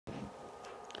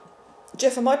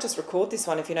Jeff, I might just record this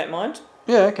one if you don't mind.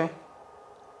 Yeah, okay.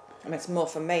 I mean, it's more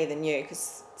for me than you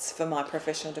because it's for my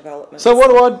professional development. So do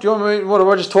you want me, what do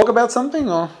I just talk about something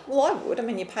or? Well, I would. I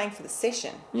mean, you're paying for the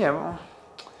session. Yeah, well,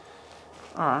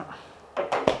 alright.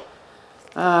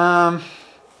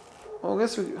 Well, I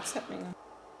guess we... What's happening?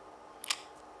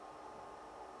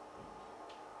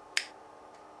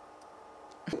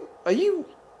 Are you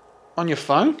on your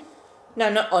phone? No,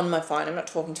 not on my phone. I'm not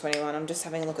talking to anyone. I'm just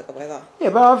having a look at the weather. Yeah,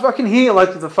 but I can hear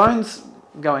like the phone's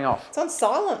going off. It's on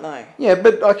silent though. Yeah,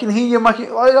 but I can hear you making...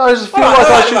 I just feel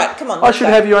Come on, I should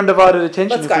have your undivided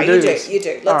attention let's if go. we do this. You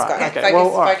do. Let's go. Okay. Focus,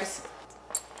 Well, focus.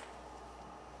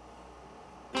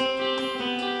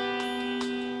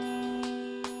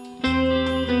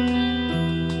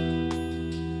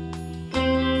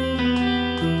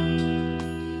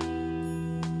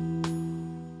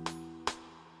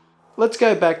 Let's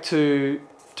go back to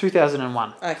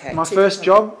 2001. Okay. My first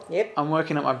job, Yep. I'm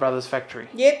working at my brother's factory.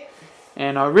 Yep.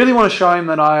 And I really want to show him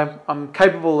that I'm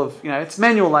capable of, it's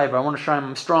manual labour. I want to show him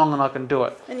I'm strong and I can do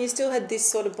it. And you still had this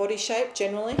sort of body shape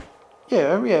generally?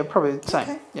 Yeah, probably the same.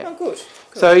 Okay. Yeah. Oh, good.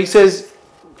 So he says,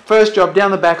 first job,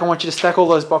 down the back, I want you to stack all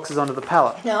those boxes onto the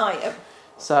pallet. No, yep.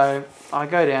 So I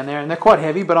go down there and they're quite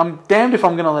heavy, but I'm damned if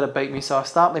I'm going to let it beat me. So I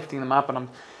start lifting them up and I'm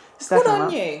stacking them up.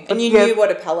 Good on you. But And you knew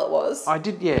what a pallet was? I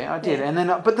did, yeah, I did. Yeah. And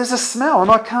then, but there's a smell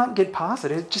and I can't get past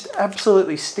it. It just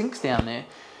absolutely stinks down there.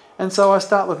 And so I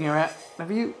start looking around.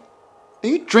 Are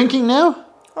you drinking now?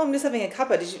 Oh, I'm just having a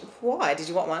cuppa. Why? Did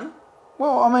you want one?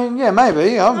 Well, I mean, yeah,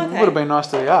 maybe. It would have been nice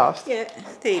to be asked. Yeah,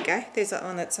 there you go. There's that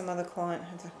one that some other client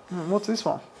had. What's this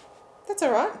one? That's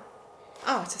all right.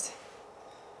 Oh, It's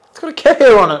got a cat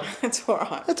hair on it. it's all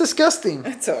right. That's disgusting.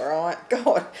 It's all right.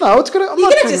 God. No, it's got a... You're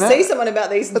going to have to see someone about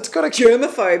these it's got a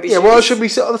germaphobe issues. Yeah, well, it should be...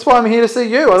 That's why I'm here to see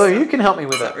you. I thought you can help me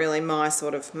with It's it. not really my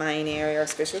sort of main area of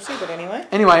specialty, but anyway.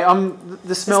 Anyway,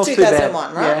 the smell's too bad.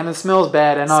 2001, right? Yeah, and the smell's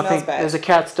bad, and I think there's a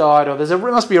cat's died, or it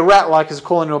must be a rat has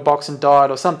crawled into a box and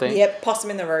died or something. Yep,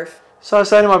 possum in the roof. So I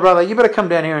say to my brother, you better come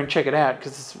down here and check it out,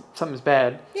 because something's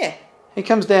bad. Yeah. He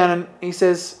comes down and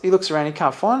he looks around, he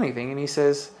can't find anything, and he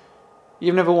says,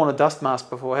 you've never worn a dust mask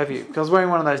before, have you? Because I was wearing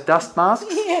one of those dust masks.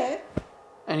 Yeah.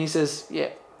 And he says, yeah,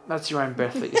 that's your own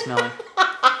breath that you're smelling.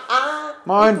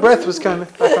 My own breath was coming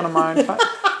back onto my own face.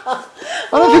 I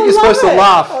don't think you're supposed to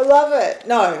laugh. I love it.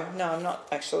 No, I'm not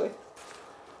actually.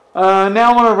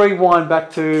 Now I want to rewind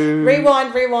back to...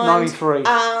 Rewind. 93.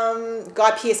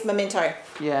 Guy Pearce Memento.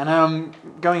 Yeah, and I'm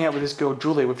going out with this girl,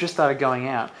 Julie. We've just started going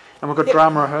out. And we've got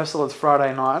drama rehearsal. It's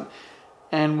Friday night.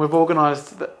 And we've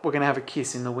organised that we're going to have a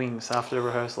kiss in the wings after the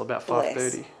rehearsal about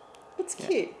 5:30. It's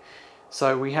cute.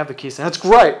 So we have the kiss, and it's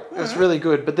great. It's really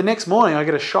good. But the next morning, I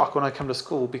get a shock when I come to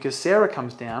school because Sarah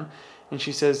comes down and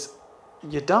she says,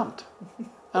 "You're dumped." And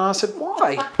I said,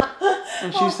 "Why?"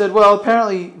 And she said, "Well,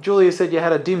 apparently Julia said you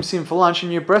had a dim sim for lunch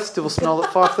and your breath still smelled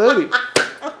at 5:30."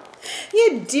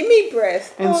 Yeah, dimmy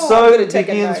breath. And so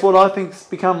begins what I think's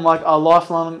become like a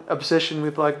lifelong obsession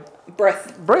with like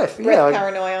breath. Yeah,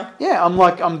 Paranoia. Yeah,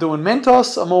 I'm doing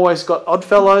Mentos. I'm always got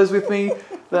Oddfellows with me.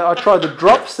 I tried the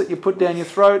drops that you put down your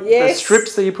throat. Yes. The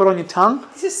strips that you put on your tongue.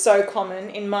 This is so common.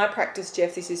 In my practice,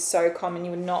 Jeff, this is so common.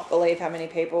 You would not believe how many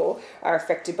people are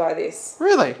affected by this.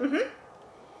 Really? Mm-hmm.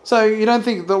 So you don't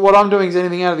think that what I'm doing is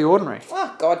anything out of the ordinary?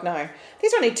 Oh, God, no.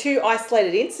 These are only two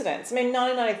isolated incidents. I mean,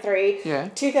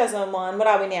 1993, 2001, what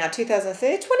are we now?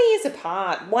 2030, 20 years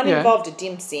apart. One involved a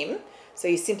dim sim, so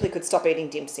you simply could stop eating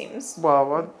dim sims.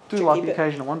 Well, I do like the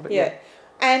occasional one, but yeah.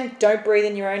 And don't breathe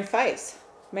in your own face.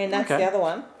 I mean, that's the other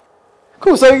one.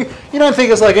 Cool, so you don't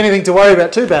think it's like anything to worry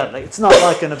about too badly? It's not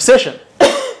like an obsession?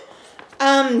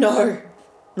 No.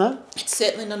 No? It's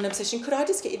certainly not an obsession. Could I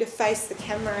just get you to face the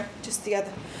camera just the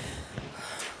other...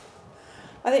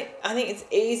 I think it's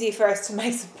easy for us to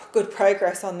make some good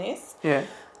progress on this. Yeah.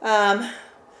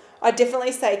 I'd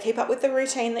definitely say keep up with the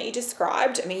routine that you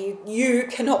described. I mean, you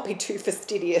cannot be too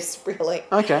fastidious, really.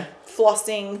 Okay.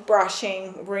 Flossing,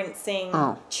 brushing, rinsing,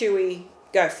 chewy,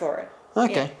 go for it.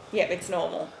 Okay. Yeah, it's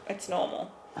normal. It's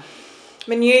normal. I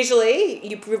mean, usually,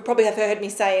 you probably have heard me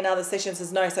say in other sessions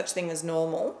there's no such thing as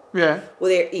normal. Yeah.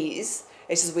 Well, there is.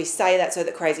 It's just we say that so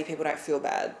that crazy people don't feel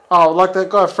bad. Oh, like that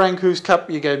guy Frank whose cup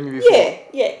you gave me before.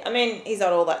 Yeah. I mean, he's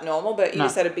not all that normal, but you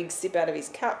just had a big sip out of his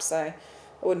cup, so I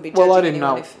wouldn't be judging Well, I didn't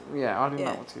know. I didn't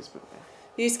know what's his, but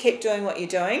You just keep doing what you're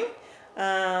doing,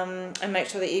 and make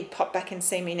sure that you pop back and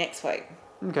see me next week.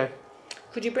 Okay.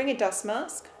 Could you bring a dust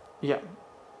mask? Yeah.